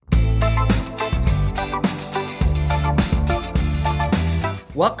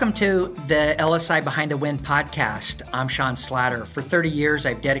Welcome to the LSI Behind the Wind podcast. I'm Sean Slatter. For 30 years,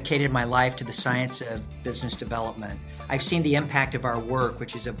 I've dedicated my life to the science of business development. I've seen the impact of our work,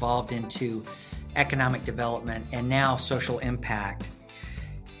 which has evolved into economic development and now social impact.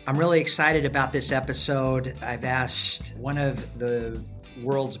 I'm really excited about this episode. I've asked one of the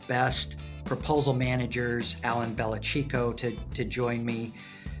world's best proposal managers, Alan Bellachico, to join me.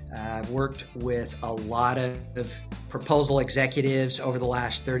 I've worked with a lot of proposal executives over the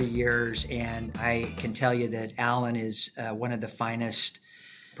last 30 years, and I can tell you that Alan is one of the finest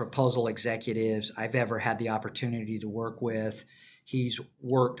proposal executives I've ever had the opportunity to work with. He's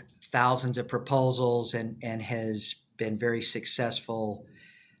worked thousands of proposals and has been very successful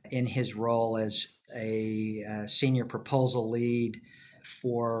in his role as a senior proposal lead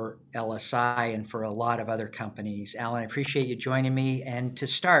for LSI and for a lot of other companies. Alan, I appreciate you joining me. And to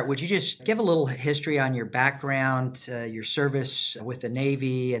start, would you just give a little history on your background, your service with the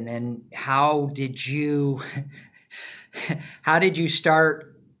Navy, and then how did you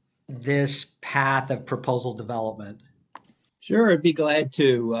start this path of proposal development? Sure, I'd be glad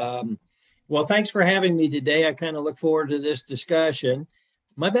to. Well, thanks for having me today. I kind of look forward to this discussion.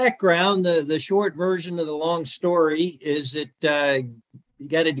 My background, the short version of the long story, is that you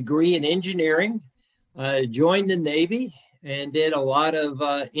got a degree in engineering, joined the Navy, and did a lot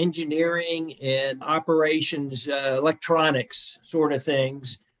of engineering and operations, electronics sort of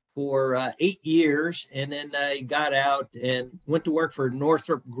things for 8 years. And then I got out and went to work for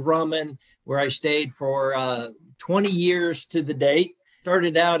Northrop Grumman, where I stayed for 20 years to the date.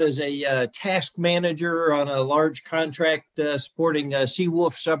 Started out as a task manager on a large contract supporting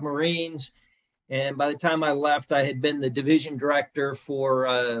Seawolf submarines. And by the time I left, I had been the division director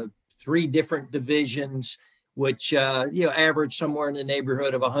for 3 different divisions, which averaged somewhere in the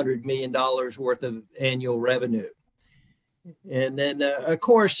neighborhood of $100 million worth of annual revenue. And then, of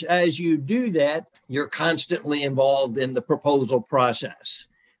course, as you do that, you're constantly involved in the proposal process.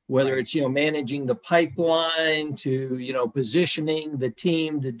 Whether it's, managing the pipeline to, positioning the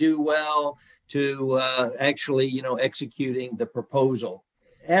team to do well, to actually, executing the proposal.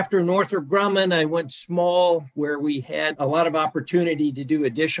 After Northrop Grumman, I went small, where we had a lot of opportunity to do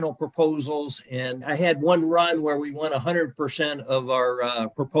additional proposals. And I had one run where we won 100% of our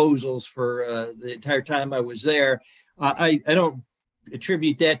proposals for the entire time I was there. I don't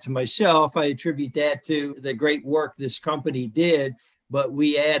attribute that to myself. I attribute that to the great work this company did. But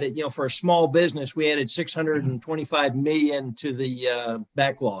we added, for a small business, we added $625 million to the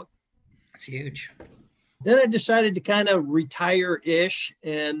backlog. That's huge. Then I decided to kind of retire-ish,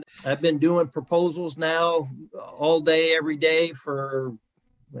 and I've been doing proposals now all day, every day for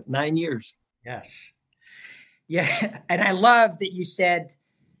 9 years. Yes. Yeah, and I love that you said,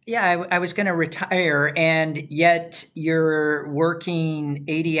 I was going to retire, and yet you're working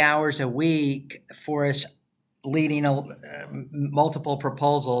 80 hours a week for us, leading multiple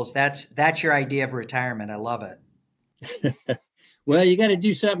proposals. That's your idea of retirement. I love it. Well, you got to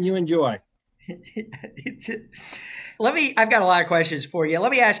do something you enjoy. I've got a lot of questions for you.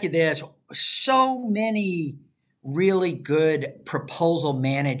 Let me ask you this. So many really good proposal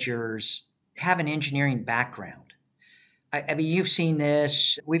managers have an engineering background. I mean, you've seen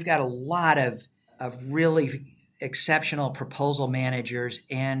this. We've got a lot of really exceptional proposal managers,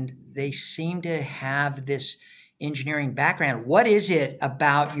 and they seem to have this engineering background. What is it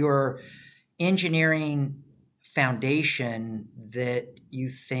about your engineering foundation that you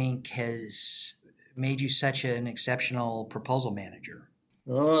think has made you such an exceptional proposal manager?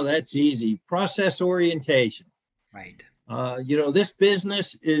 Oh, that's easy. Process orientation. Right. This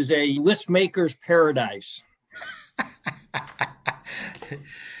business is a list maker's paradise.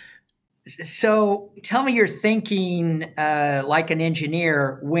 So tell me your thinking like an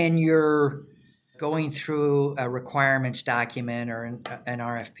engineer when you're going through a requirements document or an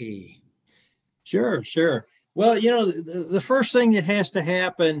RFP. Sure. Well, the first thing that has to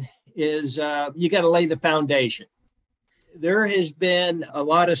happen is you got to lay the foundation. There has been a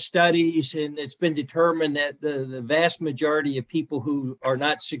lot of studies, and it's been determined that the vast majority of people who are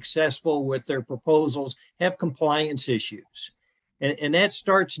not successful with their proposals have compliance issues. And that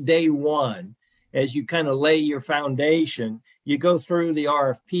starts day one. As you kind of lay your foundation, you go through the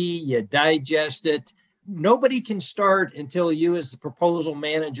RFP, you digest it. Nobody can start until you, as the proposal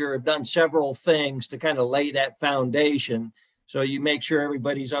manager, have done several things to kind of lay that foundation. So you make sure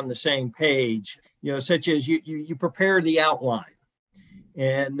everybody's on the same page, such as you prepare the outline.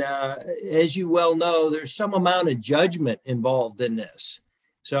 And as you well know, there's some amount of judgment involved in this.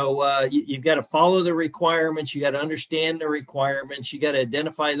 So you've got to follow the requirements. You got to understand the requirements. You got to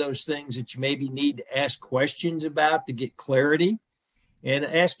identify those things that you maybe need to ask questions about to get clarity. And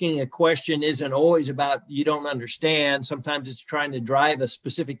asking a question isn't always about you don't understand. Sometimes it's trying to drive a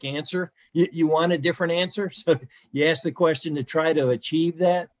specific answer. You want a different answer. So you ask the question to try to achieve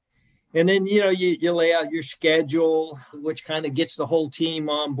that. And then, you lay out your schedule, which kind of gets the whole team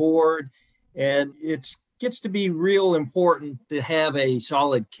on board. And it gets to be real important to have a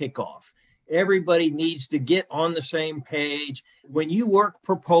solid kickoff. Everybody needs to get on the same page. When you work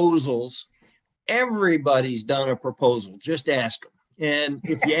proposals, everybody's done a proposal. Just ask them. And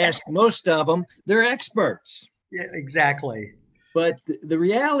if you ask most of them, they're experts. Yeah, exactly. But the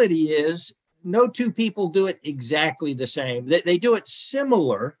reality is no two people do it exactly the same. They do it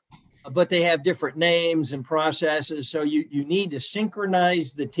similar, but they have different names and processes. So you need to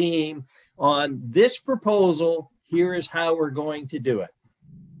synchronize the team on this proposal. Here is how we're going to do it.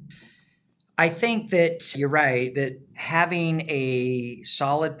 I think that you're right, that having a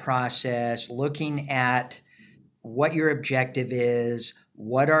solid process, looking at what your objective is,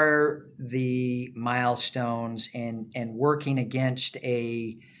 what are the milestones, and working against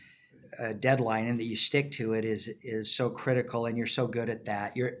a deadline and that you stick to it is so critical, and you're so good at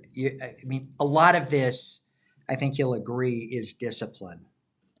that. I mean, a lot of this, I think you'll agree, is discipline.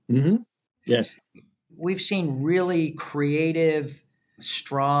 Mm-hmm. Yes. We've seen really creative,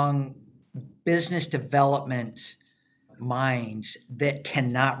 strong business development minds that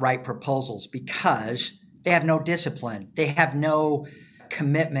cannot write proposals because they have no discipline. They have no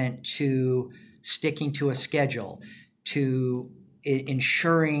commitment to sticking to a schedule, to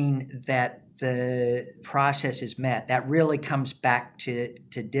ensuring that the process is met. That really comes back to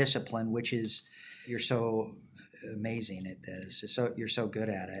discipline, which is, you're so amazing at this. So you're so good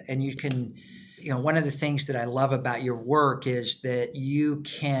at it. And you can, one of the things that I love about your work is that you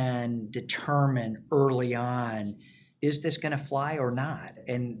can determine early on, is this going to fly or not?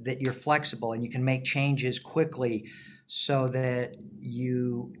 And that you're flexible and you can make changes quickly so that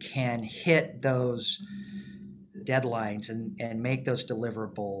you can hit those deadlines and make those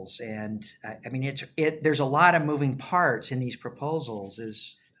deliverables. And I mean, there's a lot of moving parts in these proposals,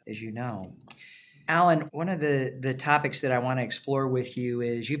 as you know. Alan, one of the topics that I want to explore with you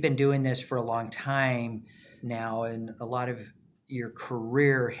is you've been doing this for a long time now, and a lot of your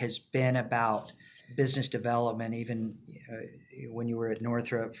career has been about business development, even when you were at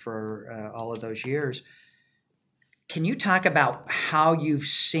Northrop for all of those years. Can you talk about how you've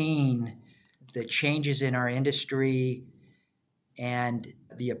seen the changes in our industry and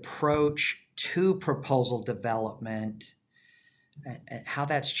the approach to proposal development, how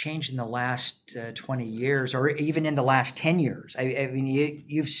that's changed in the last 20 years or even in the last 10 years? I mean,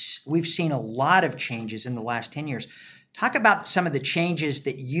 we've seen a lot of changes in the last 10 years. Talk about some of the changes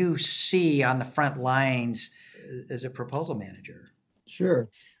that you see on the front lines as a proposal manager. Sure.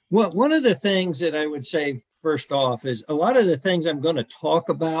 Well, one of the things that I would say first off is a lot of the things I'm going to talk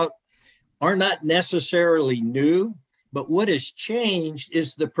about are not necessarily new, but what has changed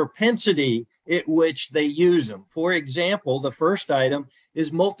is the propensity at which they use them. For example, the first item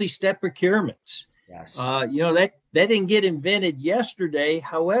is multi-step procurements. Yes. That didn't get invented yesterday.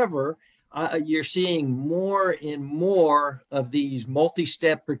 However, you're seeing more and more of these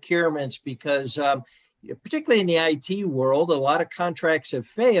multi-step procurements because particularly in the IT world, a lot of contracts have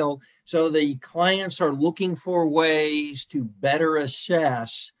failed. So the clients are looking for ways to better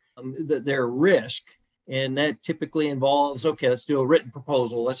assess their risk. And that typically involves, okay, let's do a written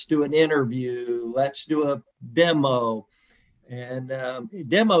proposal. Let's do an interview. Let's do a demo. And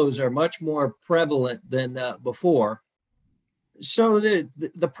demos are much more prevalent than before. So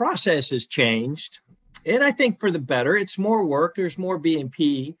the process has changed. And I think for the better, it's more work. There's more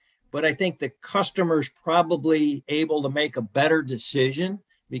B&P. But I think the customer's probably able to make a better decision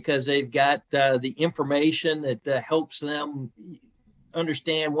because they've got the information that helps them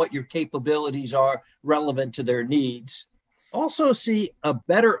understand what your capabilities are relevant to their needs. Also see a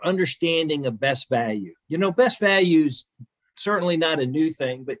better understanding of best value. Best value is certainly not a new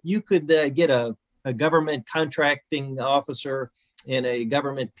thing, but you could get a government contracting officer and a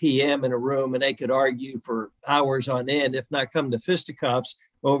government PM in a room, and they could argue for hours on end, if not come to fisticuffs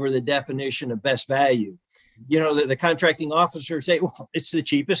over the definition of best value. The contracting officer say, well, it's the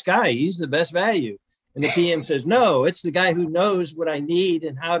cheapest guy. He's the best value. And the PM says, no, it's the guy who knows what I need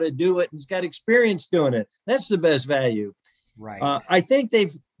and how to do it. And he's got experience doing it. That's the best value. Right. I think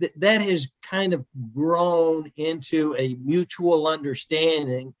that has kind of grown into a mutual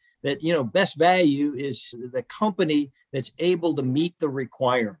understanding that, best value is the company that's able to meet the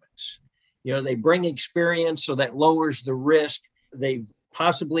requirements. They bring experience, so that lowers the risk. They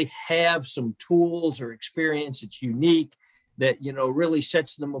possibly have some tools or experience that's unique. that, really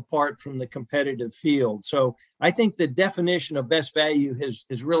sets them apart from the competitive field. So I think the definition of best value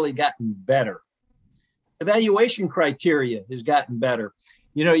has really gotten better. Evaluation criteria has gotten better.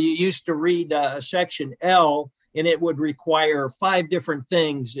 You used to read section L, and it would require 5 different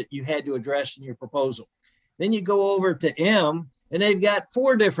things that you had to address in your proposal. Then you go over to M, and they've got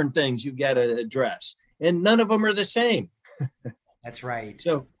 4 different things you've got to address, and none of them are the same. That's right.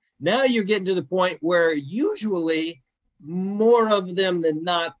 So now you're getting to the point where usually more of them than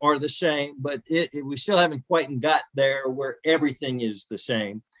not are the same, but we still haven't quite got there where everything is the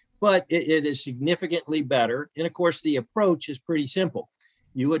same, but it is significantly better. And of course, the approach is pretty simple.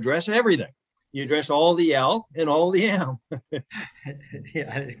 You address everything. You address all the L and all the M.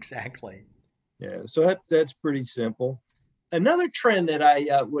 Yeah, exactly. Yeah, so that's pretty simple. Another trend that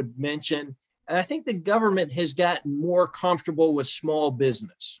I would mention, I think the government has gotten more comfortable with small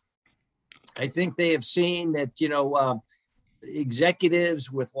business. I think they have seen that,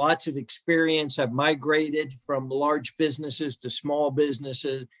 executives with lots of experience have migrated from large businesses to small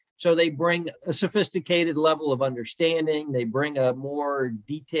businesses. So they bring a sophisticated level of understanding. They bring a more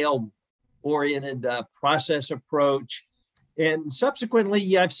detailed oriented process approach. And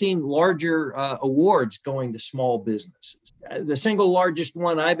subsequently, I've seen larger awards going to small businesses. The single largest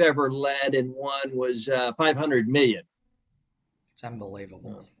one I've ever led and won was $500 million. It's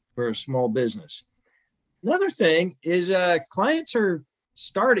unbelievable. For a small business. Another thing is some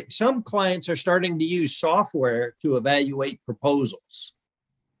clients are starting to use software to evaluate proposals.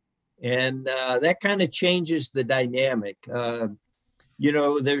 And that kind of changes the dynamic.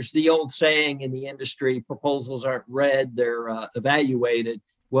 There's the old saying in the industry, proposals aren't read, they're evaluated.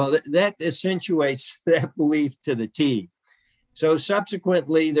 Well, that accentuates that belief to the T. So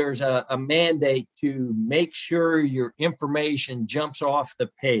subsequently, there's a mandate to make sure your information jumps off the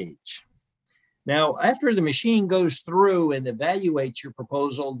page. Now, after the machine goes through and evaluates your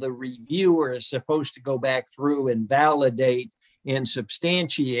proposal, the reviewer is supposed to go back through and validate and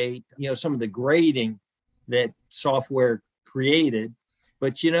substantiate, some of the grading that software created.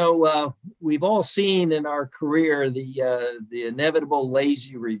 But, we've all seen in our career the inevitable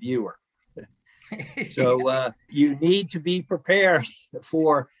lazy reviewer. So you need to be prepared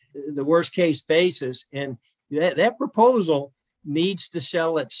for the worst case basis. And that proposal needs to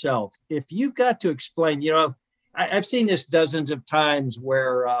sell itself. If you've got to explain, I've seen this dozens of times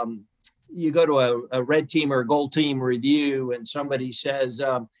where you go to a red team or a gold team review and somebody says,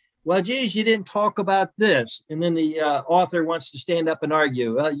 well, geez, you didn't talk about this. And then the author wants to stand up and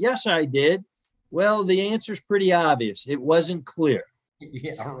argue. Yes, I did. Well, the answer is pretty obvious. It wasn't clear.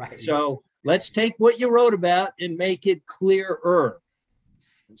 Yeah, right. So let's take what you wrote about and make it clearer.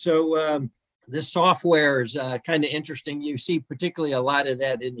 So this software is kind of interesting. You see particularly a lot of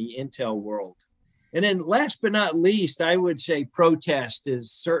that in the Intel world. And then last but not least, I would say protest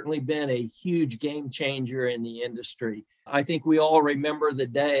has certainly been a huge game changer in the industry. I think we all remember the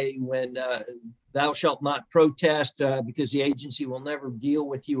day when thou shalt not protest because the agency will never deal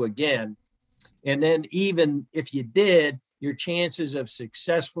with you again. And then even if you did, your chances of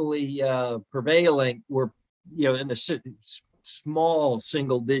successfully prevailing were, in the small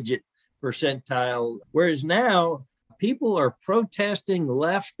single-digit percentile. Whereas now, people are protesting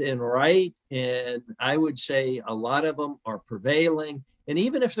left and right, and I would say a lot of them are prevailing. And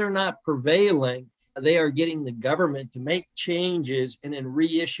even if they're not prevailing, they are getting the government to make changes and then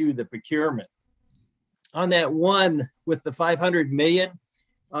reissue the procurement. On that one with the 500 million,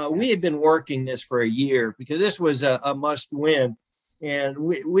 we had been working this for a year because this was a must win. And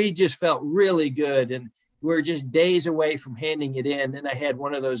we just felt really good. And we're just days away from handing it in. And I had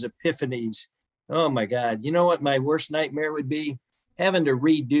one of those epiphanies. Oh my God, you know what my worst nightmare would be? Having to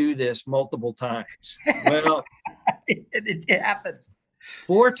redo this multiple times. Well, it happened.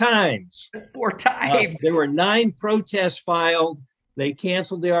 4 times. 4 times. There were 9 protests filed. They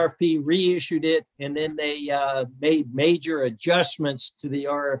canceled the RFP, reissued it, and then they made major adjustments to the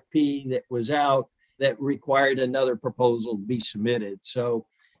RFP that was out that required another proposal to be submitted. So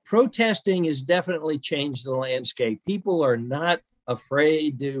protesting has definitely changed the landscape. People are not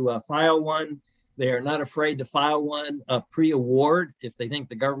afraid to file one. They are not afraid to file one pre-award if they think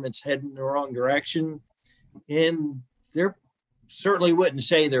the government's heading in the wrong direction. And they're certainly wouldn't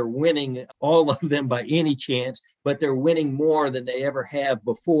say they're winning all of them by any chance, but they're winning more than they ever have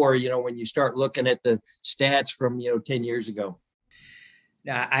before, when you start looking at the stats from, 10 years ago.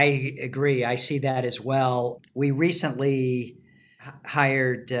 I agree. I see that as well. We recently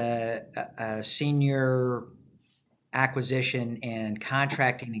hired a senior acquisition and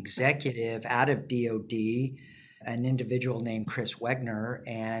contracting executive out of DoD, an individual named Chris Wegner.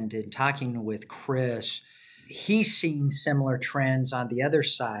 And in talking with Chris, He's seen similar trends on the other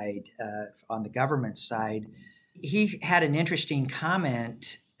side, on the government side. He had an interesting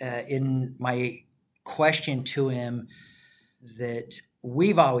comment in my question to him that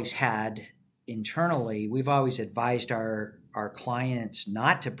we've always had internally. We've always advised our clients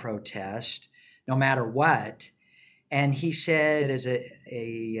not to protest no matter what. And he said, as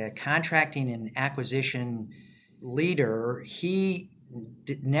a contracting and acquisition leader, he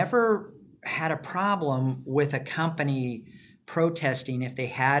never had a problem with a company protesting if they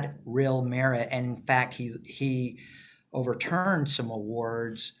had real merit. And in fact, he overturned some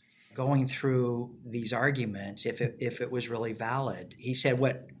awards going through these arguments if it was really valid. He said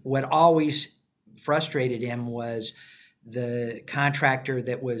what always frustrated him was the contractor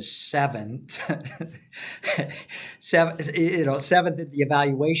that was seventh seventh in the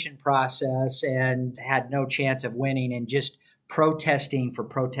evaluation process and had no chance of winning and just protesting for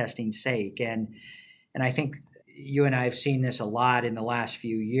protesting's sake. And I think you and I have seen this a lot in the last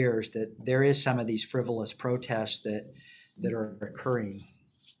few years, that there is some of these frivolous protests that are occurring.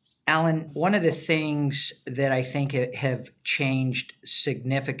 Alan, one of the things that I think have changed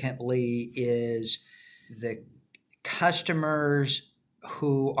significantly is the customers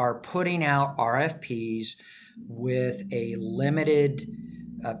who are putting out RFPs with a limited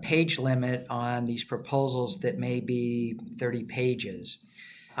page limit on these proposals that may be 30 pages.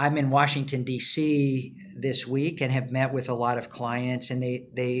 I'm in Washington, D.C. this week and have met with a lot of clients, and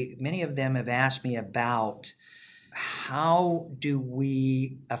they many of them have asked me about how do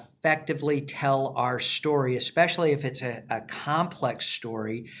we effectively tell our story, especially if it's a complex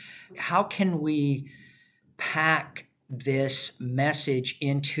story. How can we pack this message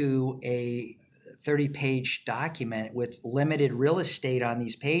into a 30-page document with limited real estate on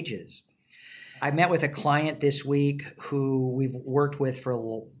these pages? I met with a client this week who we've worked with for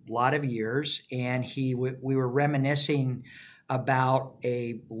a lot of years, and we were reminiscing about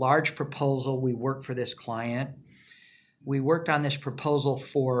a large proposal. We worked for this client. We worked on this proposal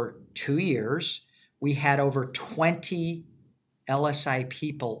for 2 years. We had over 20 LSI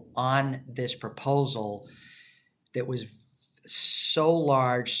people on this proposal that was so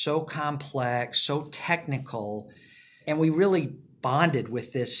large, so complex, so technical, and we really bonded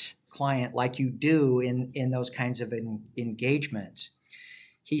with this client like you do in those kinds of engagements.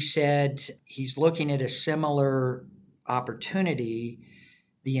 He said he's looking at a similar opportunity.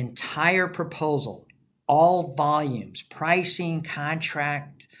 The entire proposal, all volumes, pricing,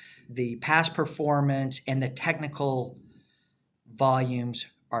 contract, the past performance, and the technical volumes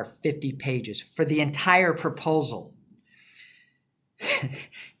are 50 pages for the entire proposal.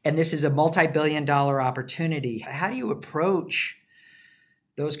 And this is a multi-billion-dollar opportunity. How do you approach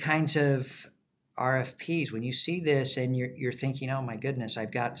those kinds of RFPs when you see this and you're thinking, oh my goodness,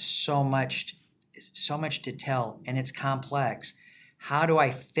 I've got so much to tell and it's complex. How do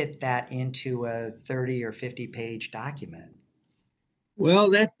I fit that into a 30 or 50 page document? Well,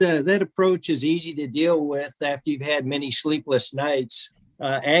 that approach is easy to deal with after you've had many sleepless nights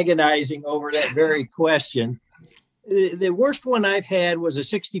agonizing over that very question. The worst one I've had was a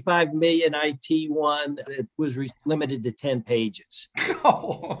 65 million IT one that was limited to 10 pages.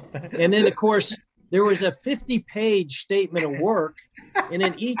 Oh. And then, of course, there was a 50-page statement of work. And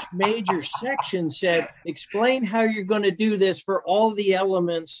in each major section said, explain how you're going to do this for all the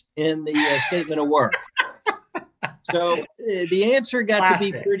elements in the statement of work. So the answer got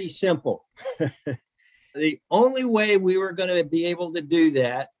to be pretty simple. The only way we were going to be able to do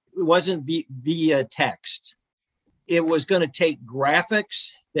that wasn't via text. It was going to take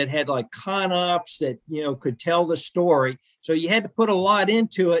graphics that had like ConOps that, could tell the story. So you had to put a lot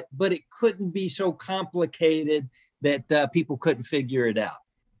into it, but it couldn't be so complicated that people couldn't figure it out.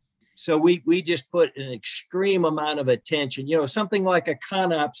 So we just put an extreme amount of attention. Something like a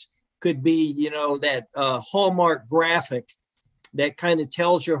ConOps could be, that Hallmark graphic that kind of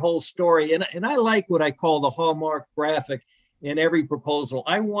tells your whole story. And I like what I call the Hallmark graphic in every proposal.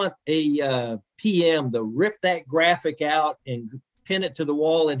 I want a PM to rip that graphic out and pin it to the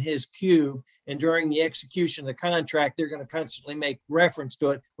wall in his cube. And during the execution of the contract, they're going to constantly make reference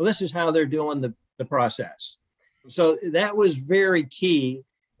to it. Well, this is how they're doing the process. So that was very key.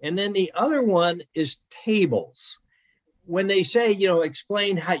 And then the other one is tables. When they say,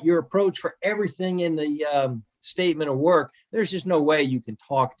 explain how your approach for everything in the statement of work, there's just no way you can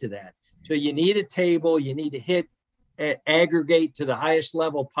talk to that. So you need a table, you need to aggregate to the highest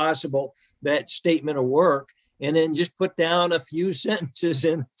level possible that statement of work, and then just put down a few sentences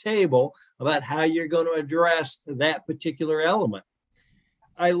in the table about how you're going to address that particular element.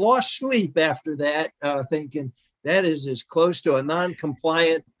 I lost sleep after that, thinking, That is as close to a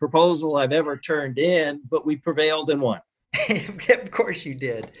non-compliant proposal I've ever turned in, but we prevailed and won. Of course you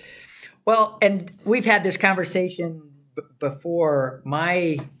did. Well, and we've had this conversation before.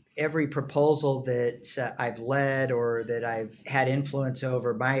 Every proposal that I've led or that I've had influence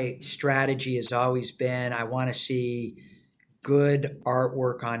over, my strategy has always been I want to see good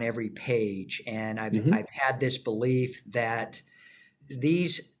artwork on every page. And I've had this belief that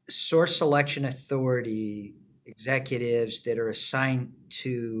these source selection authority executives that are assigned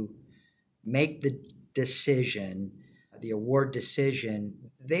to make the decision, the award decision,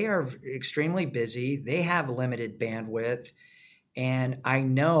 they are extremely busy. They have limited bandwidth. And I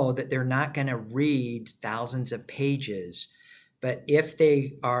know that they're not going to read thousands of pages. But if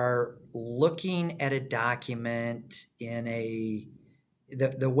they are looking at a document in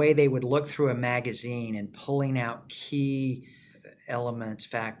the way they would look through a magazine and pulling out key elements,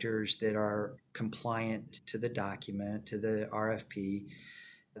 factors that are compliant to the document, to the RFP,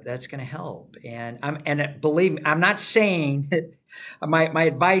 that's going to help. And believe me, I'm not saying my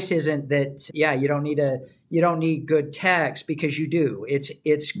advice isn't that, you don't need good text, because you do.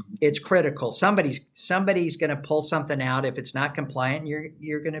 It's critical. Somebody's going to pull something out. If it's not compliant,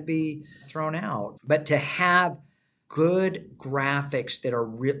 you're going to be thrown out. But to have good graphics that are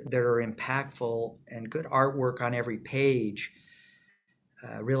impactful and good artwork on every page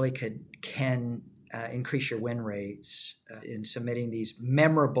really can increase your win rates in submitting these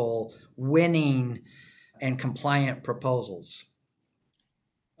memorable, winning, and compliant proposals.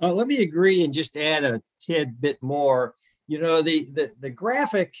 Let me agree and just add a tidbit more. The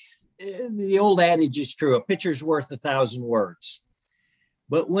graphic, the old adage is true, a picture's worth 1,000 words.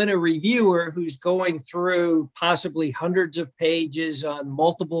 But when a reviewer who's going through possibly hundreds of pages on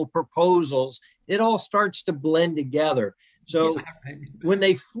multiple proposals, it all starts to blend together. So when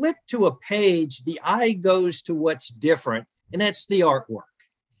they flip to a page, the eye goes to what's different, and that's the artwork.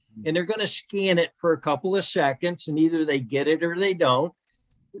 And they're going to scan it for a couple of seconds, and either they get it or they don't.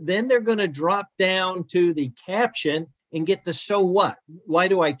 Then they're going to drop down to the caption and get the so what? Why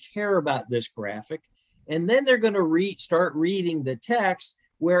do I care about this graphic? And then they're going to start reading the text,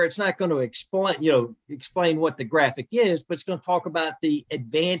 where it's not going to explain what the graphic is, but it's going to talk about the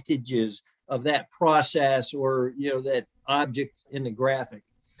advantages of that process or that object in the graphic.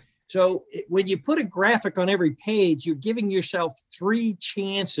 So when you put a graphic on every page, you're giving yourself 3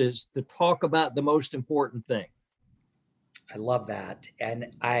 chances to talk about the most important thing. I love that.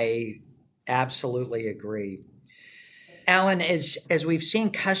 And I absolutely agree. Alan, as we've seen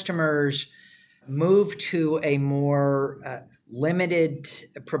customers move to a more limited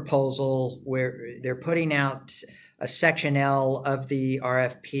proposal where they're putting out a section L of the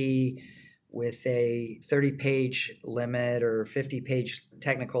RFP with a 30-page limit or 50-page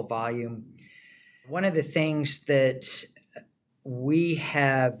technical volume. One of the things that we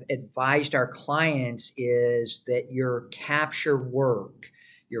have advised our clients is that your capture work,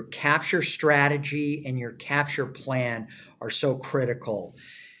 your capture strategy, and your capture plan are so critical.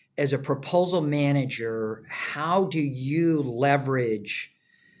 As a proposal manager, how do you leverage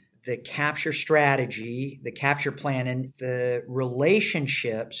the capture strategy, the capture plan, and the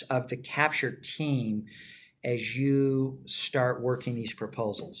relationships of the capture team as you start working these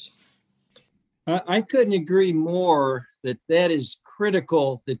proposals? I couldn't agree more that is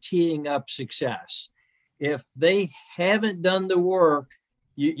critical to teeing up success. If they haven't done the work,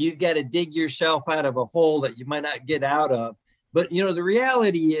 you've got to dig yourself out of a hole that you might not get out of. But, the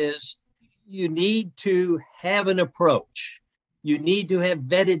reality is you need to have an approach. You need to have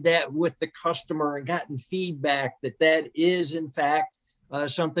vetted that with the customer and gotten feedback that is, in fact,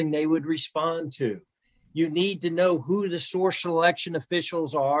 something they would respond to. You need to know who the source selection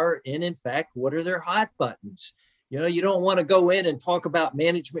officials are and, in fact, what are their hot buttons. You don't want to go in and talk about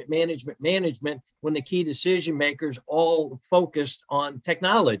management when the key decision makers all focused on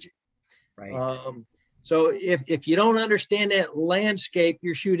technology. Right. So if you don't understand that landscape,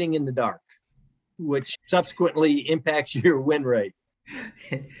 you're shooting in the dark, which subsequently impacts your win rate.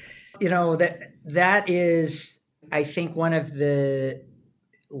 That is, I think, one of the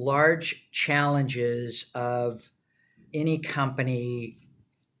large challenges of any company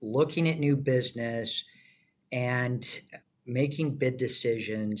looking at new business and making bid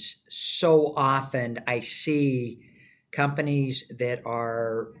decisions. So often I see companies that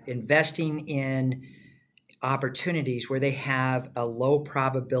are investing in opportunities where they have a low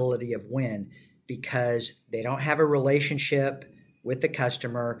probability of win because they don't have a relationship with the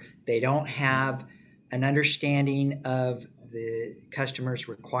customer. They don't have an understanding of the customer's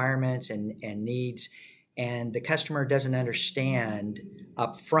requirements and needs, and the customer doesn't understand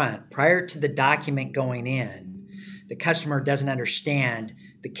up front prior to the document going in the customer doesn't understand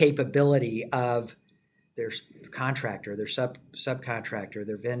the capability of their contractor, their subcontractor,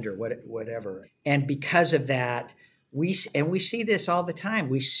 their vendor, whatever. And because of that, we see this all the time.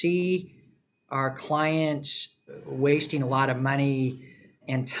 We see our clients wasting a lot of money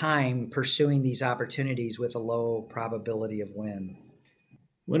and time pursuing these opportunities with a low probability of win.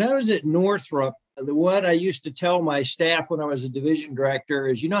 When I was at Northrop, what I used to tell my staff when I was a division director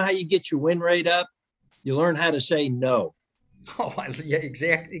is, you know how you get your win rate up? You learn how to say no. Oh, yeah,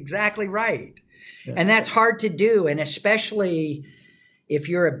 exactly right. Yeah. And that's hard to do. And especially if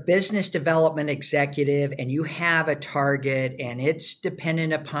you're a business development executive and you have a target and it's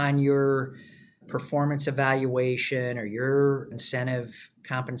dependent upon your performance evaluation or your incentive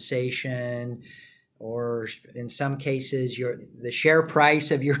compensation, or in some cases, the share price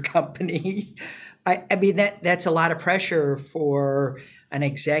of your company. I mean, that's a lot of pressure for an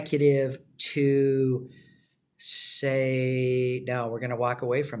executive to say, no, we're going to walk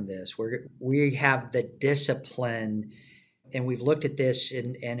away from this. We have the discipline, and we've looked at this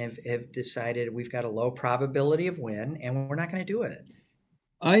and have decided we've got a low probability of win, and we're not going to do it.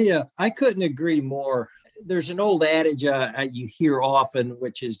 I couldn't agree more. There's an old adage you hear often,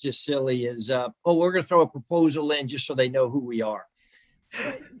 which is just silly, is, we're going to throw a proposal in just so they know who we are.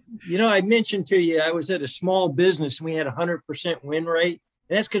 I mentioned to you, I was at a small business and we had 100% win rate.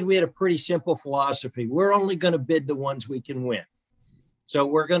 And that's because we had a pretty simple philosophy. We're only going to bid the ones we can win. So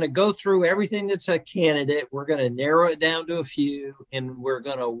we're going to go through everything that's a candidate. We're going to narrow it down to a few, and we're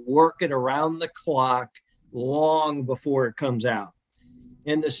going to work it around the clock long before it comes out.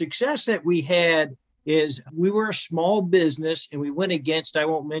 And the success that we had is we were a small business and we went against, I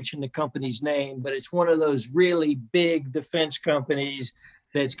won't mention the company's name, but it's one of those really big defense companies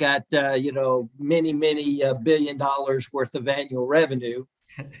that's got, many $1 billion worth of annual revenue.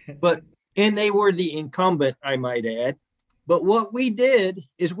 And they were the incumbent, I might add. But what we did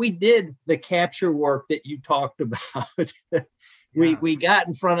is we did the capture work that you talked about. We got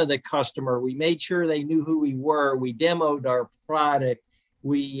in front of the customer. We made sure they knew who we were. We demoed our product.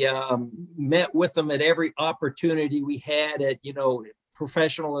 We met with them at every opportunity we had at,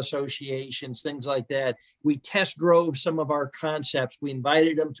 professional associations, things like that. We test drove some of our concepts. We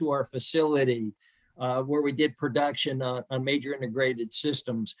invited them to our facility where we did production on major integrated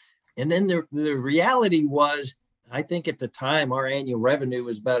systems. And then the reality was, I think at the time, our annual revenue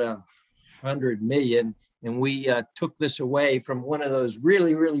was about $100 million. And we took this away from one of those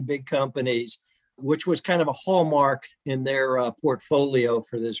really, really big companies, which was kind of a hallmark in their portfolio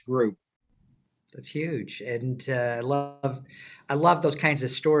for this group. That's huge. And I love those kinds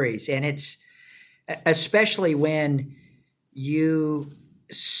of stories. And it's especially when you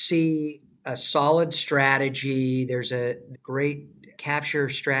see a solid strategy, there's a great capture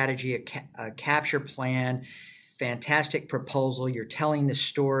strategy, a capture plan, fantastic proposal. You're telling the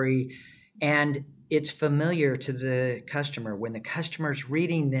story and it's familiar to the customer. When the customer's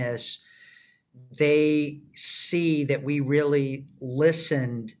reading this, they see that we really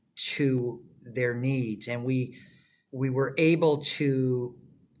listened to their needs and we were able to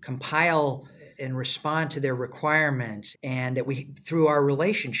compile and respond to their requirements, and that we, through our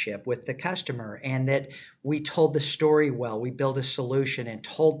relationship with the customer, and that we told the story well. We built a solution and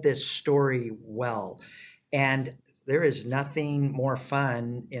told this story well. And there is nothing more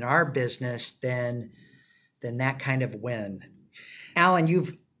fun in our business than that kind of win. Alan,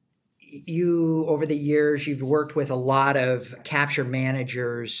 you over the years, you've worked with a lot of capture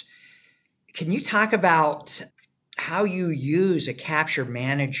managers. Can you talk about how you use a capture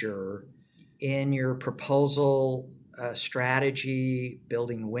manager in your proposal strategy,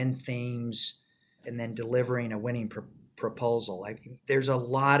 building win themes, and then delivering a winning proposal?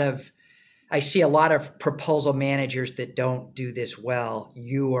 I see a lot of proposal managers that don't do this well.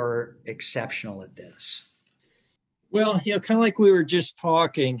 You are exceptional at this. Well, kind of like we were just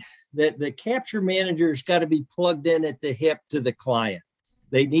talking, that the capture manager's got to be plugged in at the hip to the client.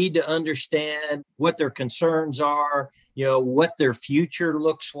 They need to understand what their concerns are, what their future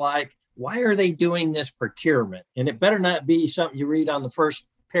looks like. Why are they doing this procurement? And it better not be something you read on the first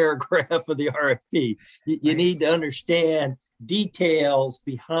paragraph of the RFP. You need to understand details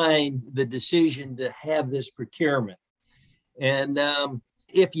behind the decision to have this procurement. And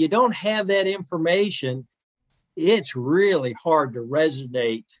if you don't have that information, it's really hard to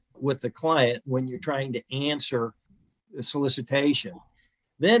resonate with the client when you're trying to answer the solicitation.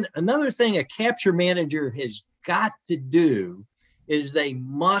 Then another thing a capture manager has got to do is they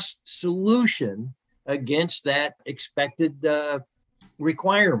must solution against that expected set of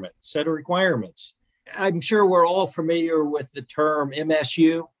requirements. I'm sure we're all familiar with the term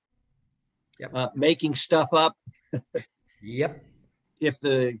MSU, yep. Making stuff up. Yep. If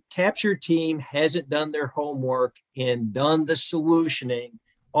the capture team hasn't done their homework and done the solutioning,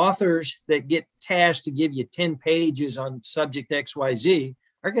 authors that get tasked to give you 10 pages on subject XYZ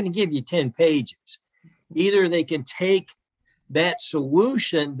are going to give you 10 pages. Either they can take that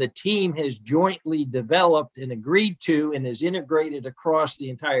solution the team has jointly developed and agreed to and is integrated across the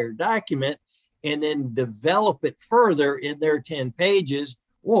entire document and then develop it further in their 10 pages,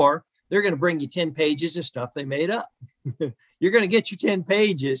 or they're going to bring you 10 pages of stuff they made up. You're going to get your 10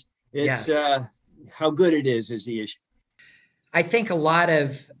 pages. It's yes. How good it is the issue. I think a lot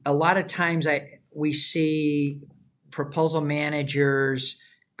of times we see proposal managers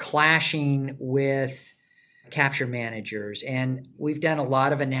clashing with capture managers, and we've done a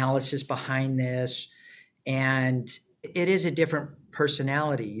lot of analysis behind this, and it is a different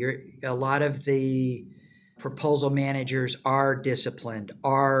personality. A lot of the proposal managers are disciplined,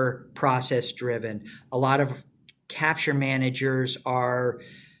 are process driven. A lot of capture managers are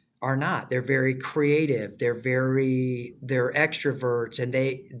not. They're very creative. They're extroverts, and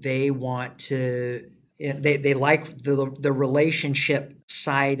they want to. They like the relationship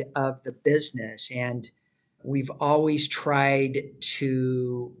side of the business, and we've always tried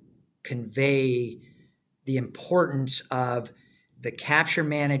to convey the importance of the capture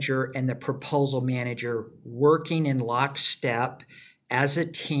manager and the proposal manager working in lockstep as a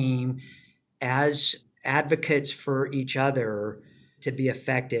team, as advocates for each other to be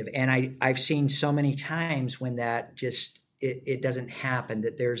effective. And I've seen so many times when that just it doesn't happen,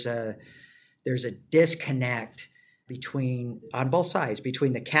 that there's a disconnect on both sides,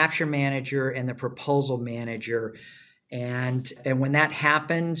 between the capture manager and the proposal manager. And when that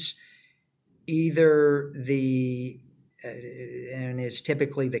happens, either and is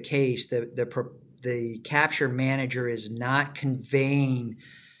typically the case, the capture manager is not conveying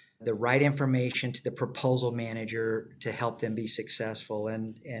the right information to the proposal manager to help them be successful,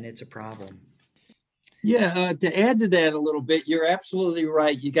 and it's a problem. Yeah, to add to that a little bit, you're absolutely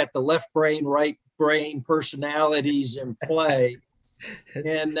right. You got the left brain, right brain personalities in play,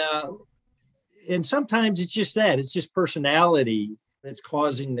 and sometimes it's just that. It's just personality that's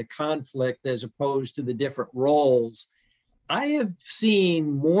causing the conflict as opposed to the different roles. I have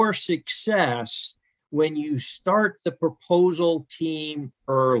seen more success when you start the proposal team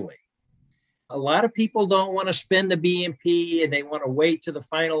early. A lot of people don't want to spend the BMP and they want to wait till the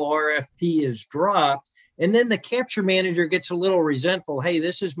final RFP is dropped. And then the capture manager gets a little resentful. Hey,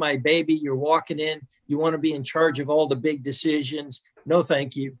 this is my baby. You're walking in. You want to be in charge of all the big decisions. No,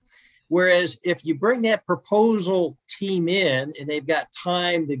 thank you. Whereas if you bring that proposal team in and they've got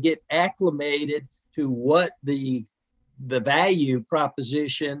time to get acclimated to what the value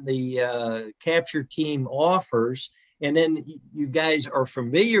proposition the capture team offers, and then you guys are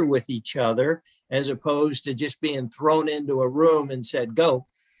familiar with each other as opposed to just being thrown into a room and said, go,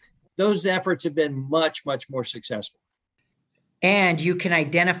 those efforts have been much, much more successful. And you can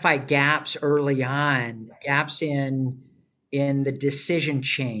identify gaps early on, gaps in the decision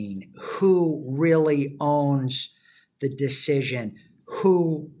chain. Who really owns the decision?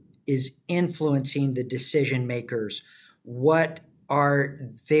 Who is influencing the decision makers? What are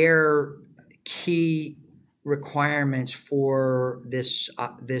their key requirements for this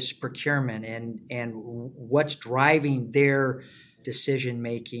procurement, and what's driving their decision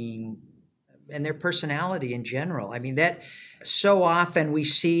making and their personality in general? I mean, that so often we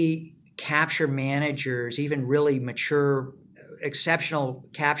see capture managers, even really mature, exceptional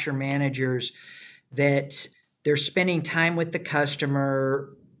capture managers, that they're spending time with the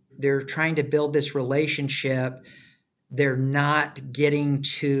customer. They're trying to build this relationship. They're not getting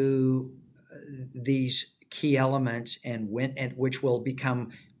to these key elements and which will become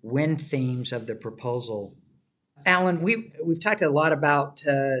win themes of the proposal. Alan, we've talked a lot about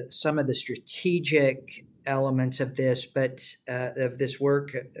some of the strategic elements of this, of this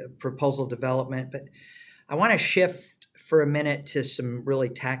work, proposal development. But I want to shift for a minute to some really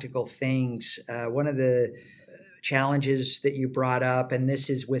tactical things. One of the challenges that you brought up, and this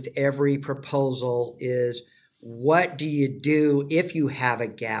is with every proposal, is what do you do if you have a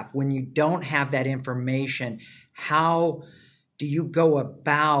gap? When you don't have that information, how do you go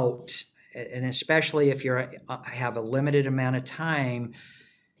about, and especially if you have a limited amount of time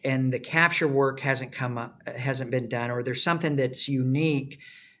and the capture work hasn't been done, or there's something that's unique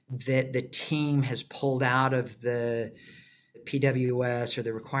that the team has pulled out of the PWS or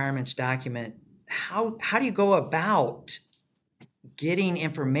the requirements document, how do you go about getting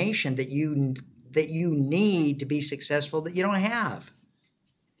information that you need to be successful that you don't have?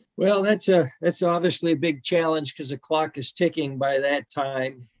 Well, that's obviously a big challenge because the clock is ticking by that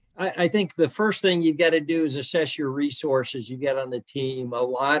time. I think the first thing you got to do is assess your resources you get on the team. A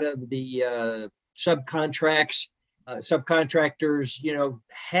lot of the subcontractors,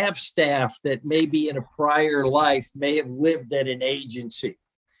 have staff that maybe in a prior life may have lived at an agency.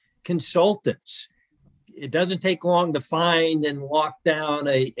 Consultants. It doesn't take long to find and lock down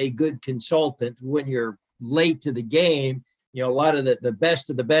a good consultant when you're late to the game. A lot of the best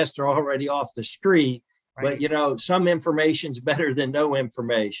of the best are already off the street. Right. But, some information's better than no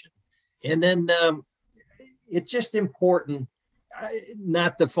information. And then it's just important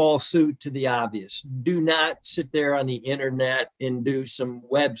not to fall suit to the obvious. Do not sit there on the internet and do some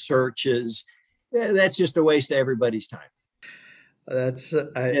web searches. That's just a waste of everybody's time.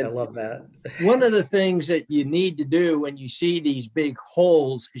 I love that. One of the things that you need to do when you see these big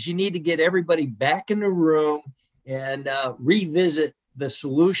holes is you need to get everybody back in the room and revisit the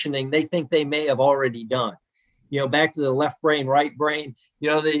solutioning they think they may have already done. Back to the left brain, right brain,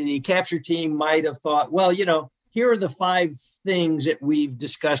 the capture team might have thought, well, here are the 5 things that we've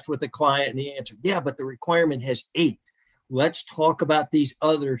discussed with the client. And the answer, yeah, but the requirement has 8. Let's talk about these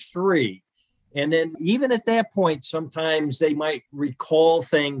other 3. And then even at that point, sometimes they might recall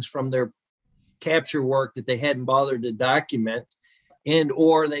things from their capture work that they hadn't bothered to document,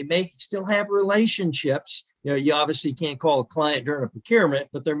 or they may still have relationships. You obviously can't call a client during a procurement,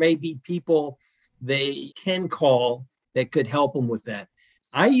 but there may be people they can call that could help them with that.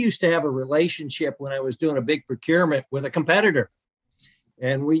 I used to have a relationship when I was doing a big procurement with a competitor,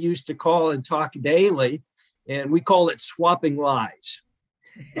 and we used to call and talk daily, and we call it swapping lies.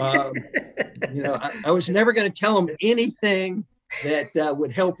 I was never going to tell him anything that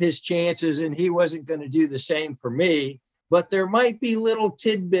would help his chances, and he wasn't going to do the same for me. But there might be little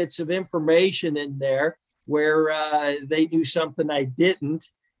tidbits of information in there where they knew something I didn't,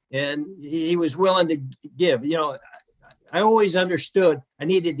 and he was willing to give. I always understood I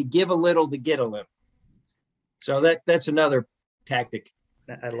needed to give a little to get a little. So that's another tactic.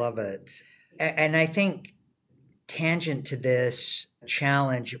 I love it. And I think tangent to this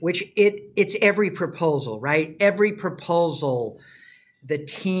challenge, which it's every proposal, right? Every proposal, the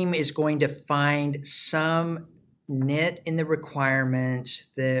team is going to find some nit in the requirements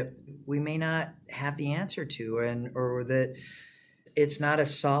that we may not have the answer to, or that it's not a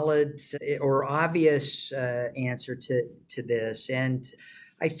solid or obvious answer to this. And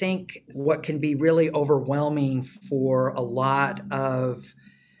I think what can be really overwhelming for a lot of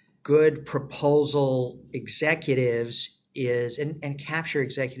good proposal executives is, and capture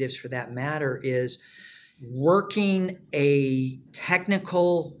executives for that matter, is working a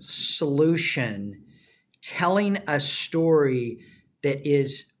technical solution, telling a story that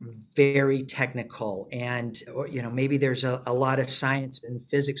is very technical, and maybe there's a lot of science and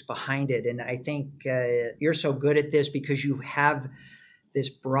physics behind it. And I think you're so good at this because you have this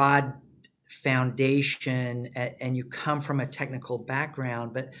broad foundation and you come from a technical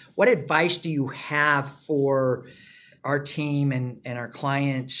background. But what advice do you have for our team and our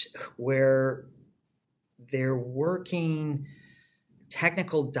clients where they're working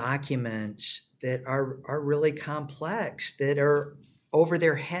technical documents that are really complex, that are over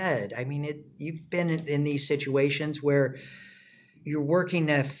their head? I mean, you've been in these situations where you're working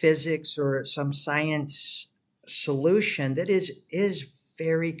a physics or some science solution that is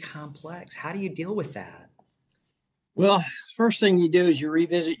very complex. How do you deal with that? Well, first thing you do is you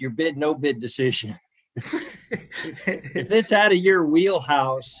revisit your bid, no bid decision. If it's out of your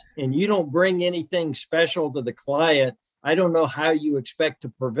wheelhouse and you don't bring anything special to the client, I don't know how you expect to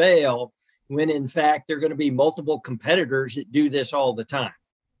prevail when in fact there are going to be multiple competitors that do this all the time.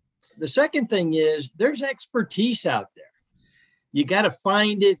 The second thing is there's expertise out there. You got to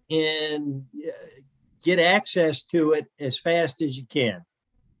find it and get access to it as fast as you can.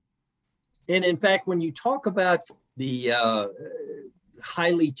 And in fact, when you talk about the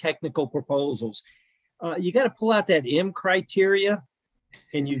highly technical proposals, you got to pull out that M criteria,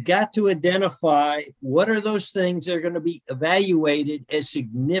 and you've got to identify what are those things that are going to be evaluated as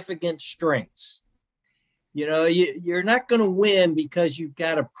significant strengths. You're not going to win because you've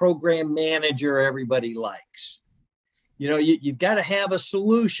got a program manager everybody likes. You've got to have a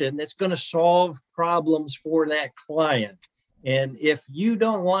solution that's going to solve problems for that client. And if you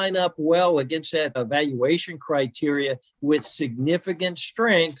don't line up well against that evaluation criteria with significant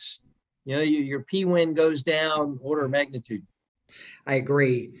strengths, your P-win goes down order of magnitude. I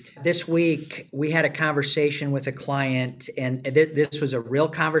agree. This week, we had a conversation with a client, and this was a real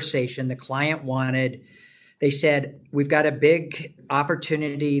conversation. The client they said, we've got a big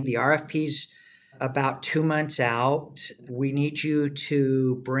opportunity. The RFP's about 2 months out. We need you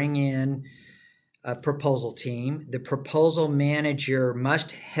to bring in a proposal team. The proposal manager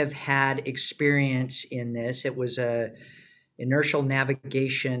must have had experience in this. It was a inertial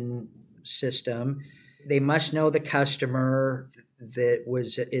navigation system. They must know the customer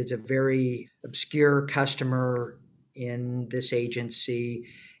is a very obscure customer in this agency.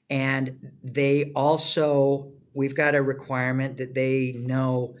 And we've got a requirement that they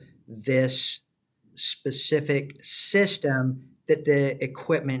know this specific system that the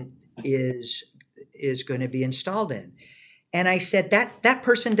equipment is going to be installed in. And I said, that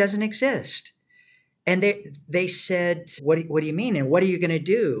person doesn't exist. And they said, what do you mean? And what are you going to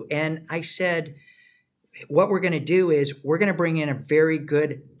do? And I said, what we're going to do is we're going to bring in a very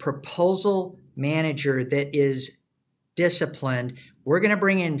good proposal manager that is disciplined. We're going to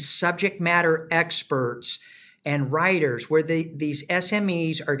bring in subject matter experts and writers where these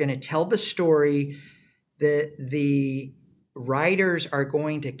SMEs are going to tell the story. The writers are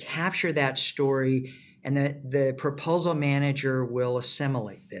going to capture that story, and the proposal manager will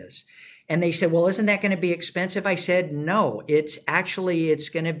assimilate this. And they said, well, isn't that going to be expensive? I said, no, it's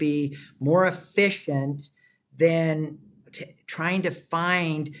going to be more efficient than trying to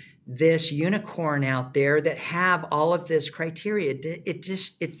find this unicorn out there that have all of this criteria.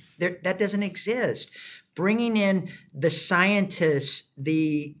 That doesn't exist. Bringing in the scientists,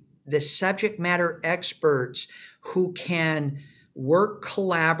 the subject matter experts who can work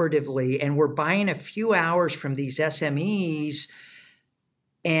collaboratively, and we're buying a few hours from these SMEs,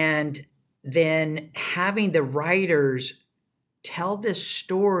 and then having the writers tell this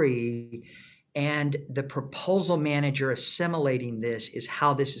story and the proposal manager assimilating this is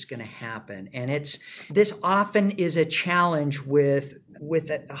how this is going to happen. And this often is a challenge with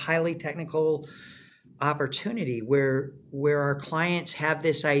a highly technical opportunity where our clients have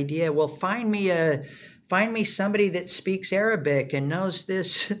this idea, well, find me somebody that speaks Arabic and knows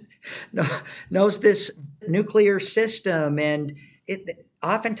this nuclear system, and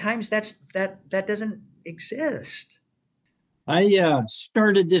oftentimes that doesn't exist. I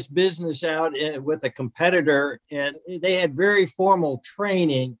started this business out with a competitor, and they had very formal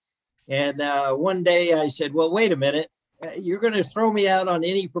training. And one day I said, well, wait a minute. You're going to throw me out on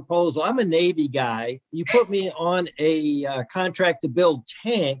any proposal. I'm a Navy guy. You put me on a contract to build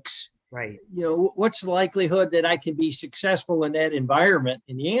tanks. Right. What's the likelihood that I can be successful in that environment?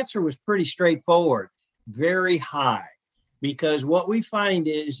 And the answer was pretty straightforward, very high. Because what we find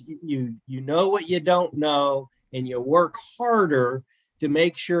is you know what you don't know, and you work harder to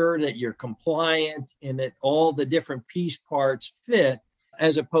make sure that you're compliant and that all the different piece parts fit,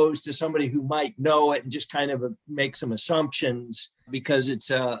 as opposed to somebody who might know it and just kind of make some assumptions because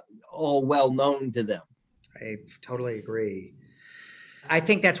it's all well known to them. I totally agree. I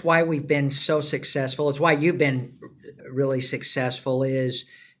think that's why we've been so successful. It's why you've been really successful, is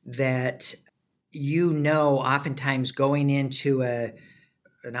that oftentimes going into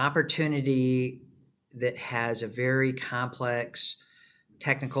an opportunity that has a very complex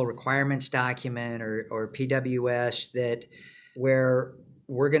technical requirements document or PWS where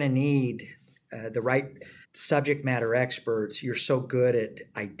we're going to need the right subject matter experts. You're so good at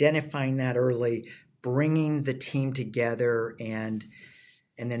identifying that early, bringing the team together, and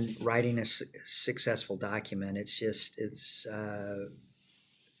then writing a successful document.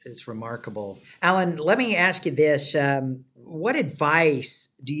 It's remarkable. Alan, let me ask you this. What advice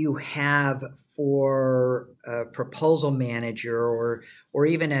do you have for a proposal manager or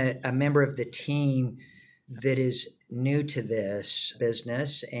even a member of the team that is new to this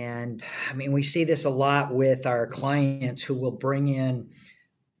business? And I mean, we see this a lot with our clients who will bring in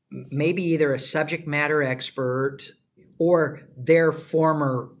maybe either a subject matter expert or their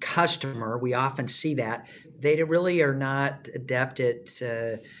former customer. We often see that. They really are not adept at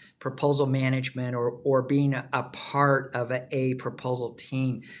proposal management or being a part of a proposal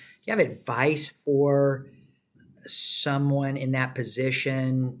team. Do you have advice for someone in that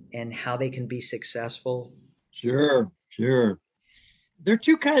position and how they can be successful? Sure. There are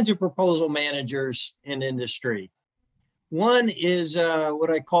two kinds of proposal managers in industry. One is what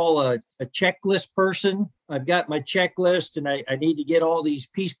I call a checklist person. I've got my checklist and I need to get all these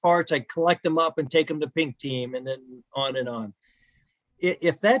piece parts. I collect them up and take them to Pink Team, and then on and on.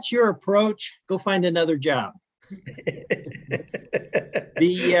 If that's your approach, go find another job.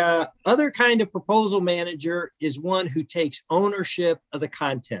 The other kind of proposal manager is one who takes ownership of the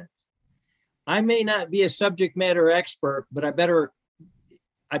content. I may not be a subject matter expert, but I better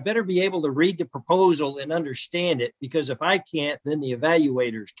be able to read the proposal and understand it, because if I can't, then the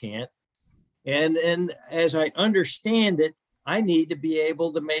evaluators can't. And as I understand it, I need to be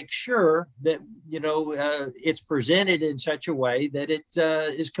able to make sure that, it's presented in such a way that it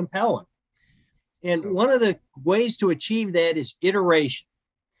is compelling. And one of the ways to achieve that is iteration.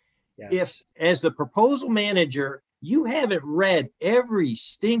 Yes. If, as the proposal manager, you haven't read every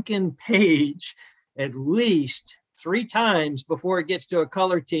stinking page at least 3 times before it gets to a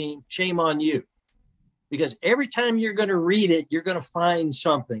color team, shame on you. Because every time you're going to read it, you're going to find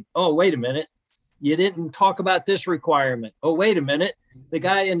something. Oh, wait a minute. You didn't talk about this requirement. Oh, wait a minute. The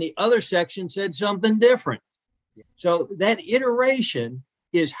guy in the other section said something different. So that iteration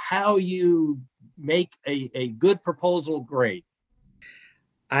is how you make a good proposal great.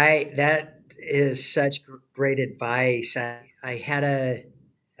 That is such great advice. I had a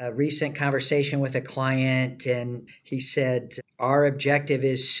recent conversation with a client, and he said, our objective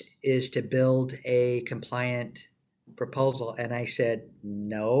is to build a compliant proposal. And I said,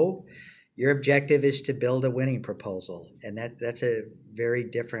 no, your objective is to build a winning proposal. And that's a very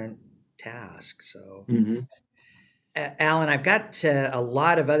different task. So, Alan, I've got a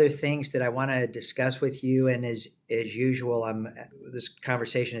lot of other things that I want to discuss with you. And as usual, this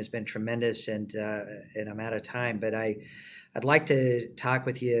conversation has been tremendous, and I'm out of time, but I'd like to talk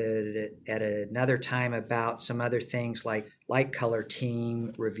with you at another time about some other things like light color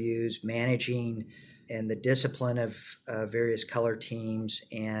team reviews, managing, and the discipline of various color teams.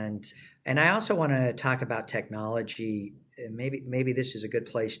 And I also want to talk about technology. Maybe this is a good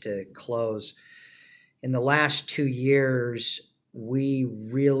place to close. In the last 2 years,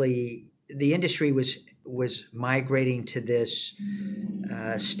 the industry was migrating to this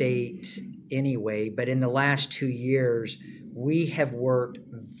state anyway, but in the last 2 years, we have worked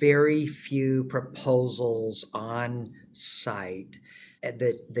very few proposals on site.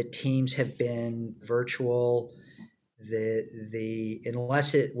 The teams have been virtual.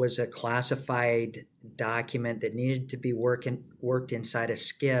 Unless it was a classified document that needed to be worked inside a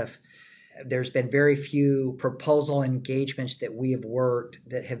SCIF, there's been very few proposal engagements that we have worked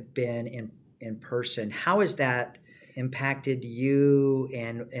that have been in person. How has that impacted you,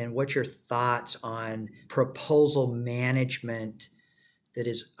 and what's your thoughts on proposal management that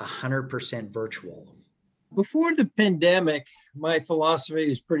is 100% virtual? Before the pandemic, my philosophy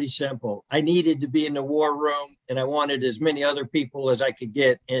was pretty simple. I needed to be in the war room, and I wanted as many other people as I could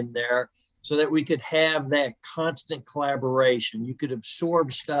get in there so that we could have that constant collaboration. You could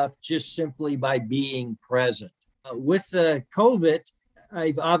absorb stuff just simply by being present. With COVID,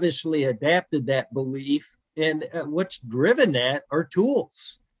 I've obviously adapted that belief, and what's driven that are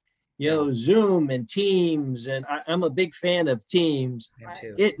tools. Zoom and Teams, and I'm a big fan of Teams.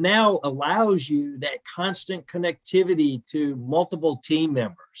 It now allows you that constant connectivity to multiple team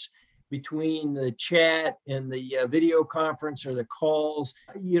members between the chat and the video conference or the calls.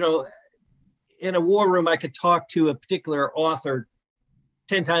 In a war room, I could talk to a particular author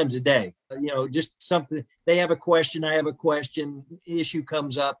 10 times a day. Just something, they have a question, I have a question, issue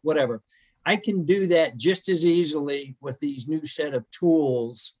comes up, whatever. I can do that just as easily with these new set of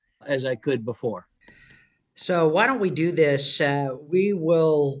tools as I could before. So why don't we do this? We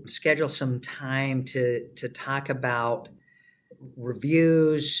will schedule some time to talk about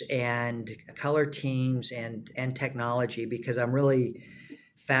reviews and color teams and technology, because I'm really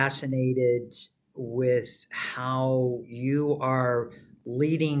fascinated with how you are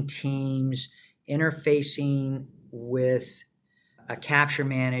leading teams, interfacing with a capture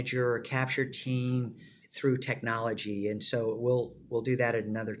manager or capture team through technology. And so we'll do that at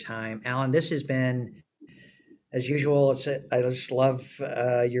another time. Alan, this has been, as usual, I just love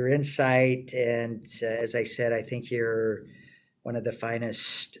your insight. And as I said, I think you're one of the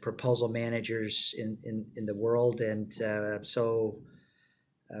finest proposal managers in the world. And I'm so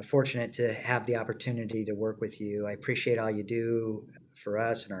fortunate to have the opportunity to work with you. I appreciate all you do for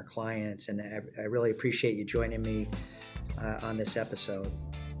us and our clients. And I really appreciate you joining me on this episode.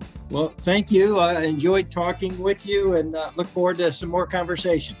 Well, thank you. I enjoyed talking with you, and look forward to some more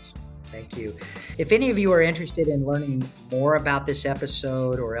conversations. Thank you. If any of you are interested in learning more about this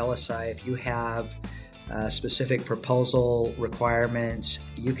episode or LSI, if you have specific proposal requirements,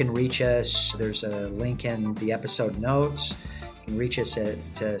 you can reach us. There's a link in the episode notes. You can reach us at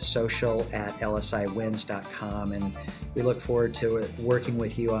social@lsiwins.com, and we look forward to working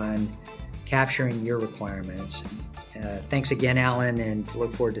with you on capturing your requirements. Thanks again, Alan, and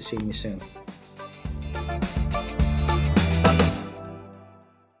look forward to seeing you soon.